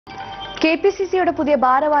KPCCയുടെ പുതിയ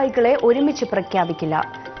ഭാരവാഹികളെ ഒരുമിച്ച് പ്രഖ്യാപിക്കില്ല.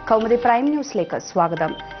 കൗമുദി പ്രൈം ന്യൂസിലേക്ക്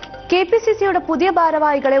സ്വാഗതം. KPCCയുടെ പുതിയ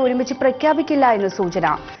ഭാരവാഹികളെ ഒരുമിച്ച് പ്രഖ്യാപിക്കില്ല എന്ന് സൂചന.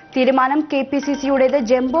 തീരുമാനം KPCCയുടേത്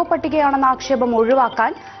ജംബോ പട്ടികയാണെന്ന ആക്ഷേപം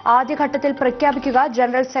ഒഴിവാക്കാൻ ആദ്യഘട്ടത്തിൽ പ്രഖ്യാപിക്കുക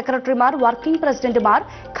ജനറൽ സെക്രട്ടറിമാർ, വർക്കിംഗ് പ്രസിഡന്റുമാർ,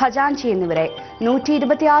 ഖജാൻജി എന്നിവരെ.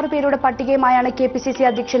 126 പേരുടെ പട്ടികയുമായാണ് KPCC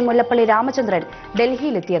അധ്യക്ഷൻ മുല്ലപ്പള്ളി രാമചന്ദ്രൻ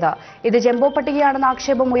ഡൽഹിയിലെത്തിയത്. ഇത് ജംബോ പട്ടികയാണെന്ന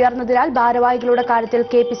ആക്ഷേപം ഉയർന്നതിനാൽ ഭാരവാഹികളുടെ കാര്യത്തിൽ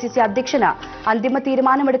KPCC അധ്യക്ഷന് അന്തിമ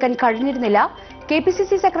തീരുമാനമെടുക്കാൻ കഴിഞ്ഞിരുന്നില്ല.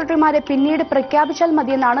 KPCC സെക്രട്ടറിമാരെ പിന്നീട് പ്രഖ്യാപിച്ചാൽ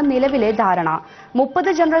മതിയെന്നാണ് നിലവിലെ ധാരണ.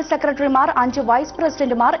 30 ജനറൽ സെക്രട്ടറിമാർ, 5 വൈസ്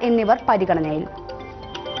പ്രസിഡന്റുമാർ എന്നിവർ പരിഗണനയിൽ.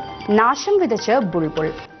 നാശം വിതച്ച് ബുൾബുൾ.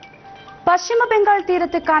 പശ്ചിമ ബംഗാൾ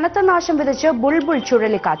തീരത്ത് കനത്ത നാശം വിതച്ച് ബുൾബുൾ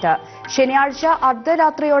ചുഴലിക്കാറ്റ്. ശനിയാഴ്ച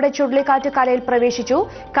അർദ്ധരാത്രിയോടെ ചുഴലിക്കാറ്റ് കരയിൽ പ്രവേശിച്ചു.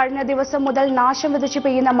 കഴിഞ്ഞ ദിവസം മുതൽ നാശം വിതച്ച്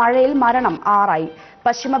പെയ്യുന്ന മഴയിൽ മരണം 6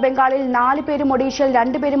 പശ്ചിമ ബംഗാളിൽ 4 പേരും ഒഡീഷയിൽ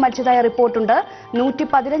 2 പേരും മരിച്ചതായ റിപ്പോർട്ടുണ്ട്.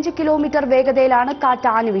 115 കിലോമീറ്റർ വേഗതയിലാണ് കാറ്റ്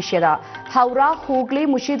ആഞ്ഞുവീശിയത്. ഹൌറ, ഹൂഗ്ലി,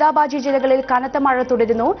 മുഷീദാബാദ് ജില്ലകളിൽ കനത്ത മഴ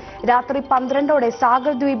തുടരുന്നു. രാത്രി 12ഓടെ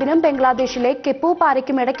സാഗർ ദ്വീപിനും ബംഗ്ലാദേശിലെ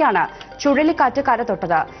കെപ്പുപാരയ്ക്കും ഇടയ്ക്കാണ് ചുഴലിക്കാറ്റ്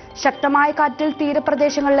കരതൊട്ടത്. ശക്തമായ കാറ്റിൽ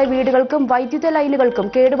തീരപ്രദേശങ്ങളിലെ വീടുകൾക്കും വൈദ്യുത ലൈനുകൾക്കും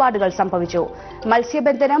കേടുപാടുകൾ സംഭവിച്ചു.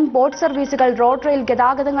 മത്സ്യബന്ധനം, ബോട്ട് സർവീസുകൾ, റോഡ് റെയിൽ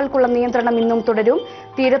ഗതാഗതങ്ങൾക്കുള്ള നിയന്ത്രണം ഇന്നും തുടരും.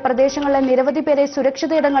 തീരപ്രദേശങ്ങളിലെ നിരവധി പേരെ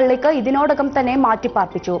സുരക്ഷിതയിടങ്ങളിലേക്ക് ഇതിനോടകം തന്നെ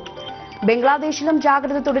മാറ്റിപ്പാർപ്പിച്ചു. ബംഗ്ലാദേശിലും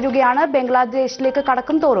ജാഗ്രത തുടരുകയാണ്. ബംഗ്ലാദേശിലേക്ക്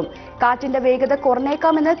കടക്കും തോറും കാറ്റിന്റെ വേഗത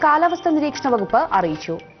കുറഞ്ഞേക്കാമെന്ന് കാലാവസ്ഥാ നിരീക്ഷണ വകുപ്പ്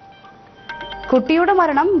അറിയിച്ചു. കുട്ടിയുടെ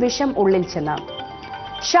മരണം വിഷം ഉള്ളിൽ ചെന്ന്.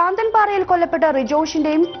 ശാന്തൻപാറയിൽ കൊല്ലപ്പെട്ട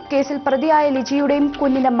റിജോഷിന്റെയും കേസിൽ പ്രതിയായ ലിജിയുടെയും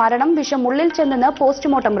കുഞ്ഞിന്റെ മരണം വിഷം ഉള്ളിൽ ചെന്നെന്ന്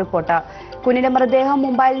പോസ്റ്റ്മോർട്ടം റിപ്പോർട്ട്. കുഞ്ഞിന്റെ മൃതദേഹം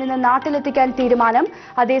മുംബൈയിൽ നിന്ന് നാട്ടിലെത്തിക്കാൻ തീരുമാനം.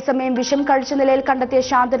 അതേസമയം വിഷം കഴിച്ച നിലയിൽ കണ്ടെത്തിയ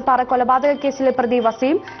ശാന്തൻപാറ കൊലപാതക കേസിലെ പ്രതി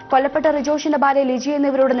വസീം, കൊല്ലപ്പെട്ട റിജോഷിന്റെ ഭാര്യ ലിജി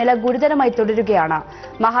എന്നിവരുടെ നില ഗുരുതരമായി തുടരുകയാണ്.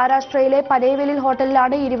 മഹാരാഷ്ട്രയിലെ പനവേലിൽ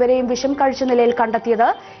ഹോട്ടലിലാണ് ഇരുവരെയും വിഷം കഴിച്ച നിലയിൽ കണ്ടെത്തിയത്.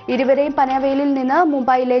 ഇരുവരെയും പനവേലിൽ നിന്ന്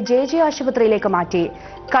മുംബൈയിലെ JJ ആശുപത്രിയിലേക്ക് മാറ്റി.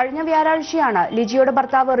 കഴിഞ്ഞ വ്യാഴാഴ്ചയാണ് ലിജിയുടെ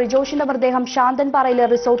ഭർത്താവ് റിജോഷിന്റെ മൃതദേഹം ശാന്തൻപാറയിലെ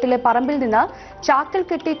റിസോർട്ടിലെ പറമ്പിൽ നിന്ന് ചാക്കിൽ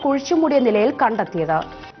കെട്ടി കുഴിച്ചുമൂടിയ നിലയിൽ കണ്ടെത്തിയത്.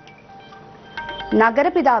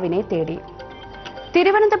 നഗരപിതാവിനെ തേടി.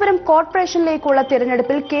 തിരുവനന്തപുരം കോർപ്പറേഷനിലേക്കുള്ള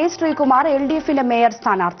തിരഞ്ഞെടുപ്പിൽ K. ശ്രീകുമാർ LDFന്റെ മേയർ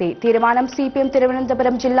സ്ഥാനാർത്ഥി. തീരുമാനം CPM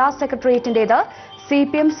തിരുവനന്തപുരം ജില്ലാ സെക്രട്ടേറിയറ്റിന്റേത്.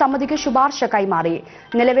 CPM സമിതിക്ക് ശുപാർശ കൈമാറി.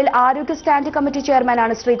 നിലവിൽ ആരോഗ്യ സ്റ്റാൻഡിംഗ് കമ്മിറ്റി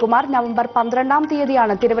ചെയർമാനാണ് ശ്രീകുമാർ. നവംബർ 12-ാം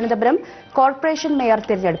തീയതിയാണ് തിരുവനന്തപുരം കോർപ്പറേഷൻ മേയർ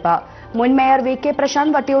തിരഞ്ഞെടുപ്പ്. മുൻ മേയർ VK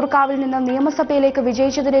പ്രശാന്ത് വട്ടിയൂർക്കാവിൽ നിന്ന് നിയമസഭയിലേക്ക്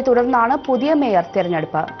വിജയിച്ചതിനെ തുടർന്നാണ് പുതിയ മേയർ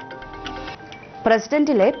തിരഞ്ഞെടുപ്പ്.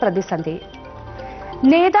 പ്രസിഡന്റിലെ പ്രതിസന്ധി.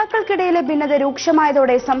 നേതാക്കൾക്കിടയിലെ ഭിന്നത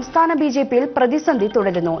രൂക്ഷമായതോടെ സംസ്ഥാന BJPയിൽ പ്രതിസന്ധി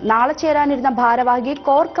തുടരുന്നു. നാളെ ചേരാനിരുന്ന ഭാരവാഹി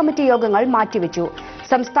കോർ കമ്മിറ്റി യോഗങ്ങൾ മാറ്റിവെച്ചു.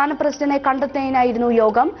 സംസ്ഥാന പ്രസിഡന്റിനെ കണ്ടെത്തുന്നതിനായിരുന്നു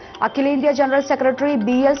യോഗം. അഖിലേന്ത്യാ ജനറൽ സെക്രട്ടറി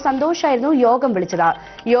BL സന്തോഷായിരുന്നു യോഗം വിളിച്ചത്.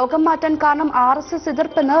 യോഗം മാറ്റാൻ കാരണം RSS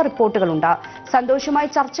എതിർപ്പെന്ന് റിപ്പോർട്ടുകളുണ്ട്. സന്തോഷുമായി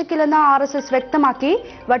ചർച്ചയ്ക്കില്ലെന്ന് RSS വ്യക്തമാക്കി.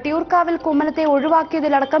 വട്ടിയൂർക്കാവിൽ കുമ്മനത്തെ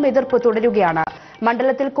ഒഴിവാക്കിയതിലടക്കം എതിർപ്പ് തുടരുകയാണ്.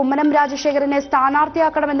 മണ്ഡലത്തിൽ കുമ്മനം രാജശേഖരനെ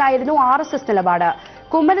സ്ഥാനാർത്ഥിയാക്കണമെന്നായിരുന്നു RSS നിലപാട്.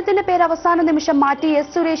 കുമ്മനത്തിന്റെ പേര് അവസാന നിമിഷം മാറ്റി S.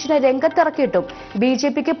 സുരേഷിനെ രംഗത്തിറക്കിയിട്ടും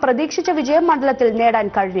BJPക്ക് പ്രതീക്ഷിച്ച വിജയം മണ്ഡലത്തിൽ നേടാൻ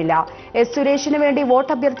കഴിഞ്ഞില്ല. S. സുരേഷിന് വേണ്ടി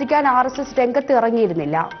വോട്ട് അഭ്യർത്ഥിക്കാൻ RSS രംഗത്ത് ഇറങ്ങിയിരുന്നില്ല.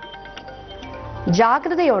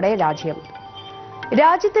 ജാഗ്രതയോടെ രാജ്യം.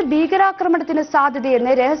 രാജ്യത്ത് ഭീകരാക്രമണത്തിന്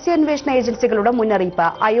സാധ്യതയെന്ന് രഹസ്യാന്വേഷണ ഏജൻസികളുടെ മുന്നറിയിപ്പ്.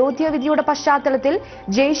 അയോധ്യ വിധിയുടെ പശ്ചാത്തലത്തിൽ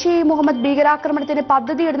ജെയ്ഷെ-ഇ-മുഹമ്മദ് ഭീകരാക്രമണത്തിന്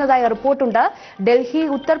പദ്ധതിയിടുന്നതായ റിപ്പോർട്ടുണ്ട്. ഡൽഹി,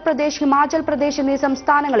 ഉത്തർപ്രദേശ്, ഹിമാചൽ പ്രദേശ് എന്നീ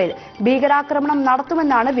സംസ്ഥാനങ്ങളിൽ ഭീകരാക്രമണം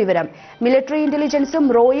നടത്തുമെന്നാണ് വിവരം. മിലിറ്ററി ഇന്റലിജൻസും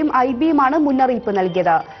റോയും IBയുമാണ് മുന്നറിയിപ്പ്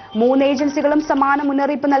നൽകിയത്. 3 ഏജൻസികളും സമാന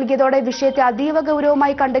മുന്നറിയിപ്പ് നൽകിയതോടെ വിഷയത്തെ അതീവ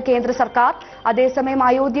ഗൌരവമായി കണ്ട് കേന്ദ്ര സർക്കാർ. അതേസമയം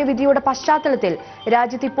അയോധ്യ വിധിയുടെ പശ്ചാത്തലത്തിൽ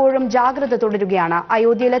രാജ്യത്ത് ഇപ്പോഴും ജാഗ്രത തുടരുകയാണ്.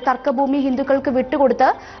 അയോധ്യയിലെ തർക്കഭൂമി ഹിന്ദുക്കൾക്ക് വിട്ടുകൊടുത്ത്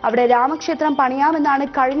അവിടെ രാമക്ഷേത്രം പണിയാമെന്നാണ്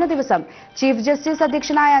കഴിഞ്ഞ ദിവസം ചീഫ് ജസ്റ്റിസ്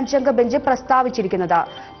അധ്യക്ഷനായ 5-അംഗ ബെഞ്ച് പ്രസ്താവിച്ചിരിക്കുന്നത്.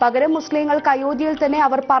 പകരം മുസ്ലിങ്ങൾക്ക് അയോധ്യയിൽ തന്നെ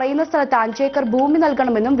അവർ പറയുന്ന സ്ഥലത്ത് 5 ഏക്കർ ഭൂമി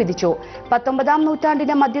നൽകണമെന്നും വിധിച്ചു. 19-ാം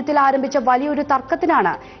നൂറ്റാണ്ടിന്റെ മധ്യത്തിൽ ആരംഭിച്ച വലിയൊരു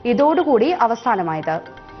തർക്കത്തിനാണ് ഇതോടുകൂടി അവസാനമായത്.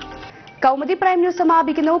 കൗമുദി പ്രൈം ന്യൂസ്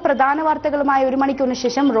സമാപിക്കുന്നു. പ്രധാന വാർത്തകളുമായി 1 മണിക്കൂറിന്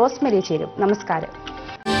ശേഷം റോസ്മെരി ചേരും. നമസ്കാരം.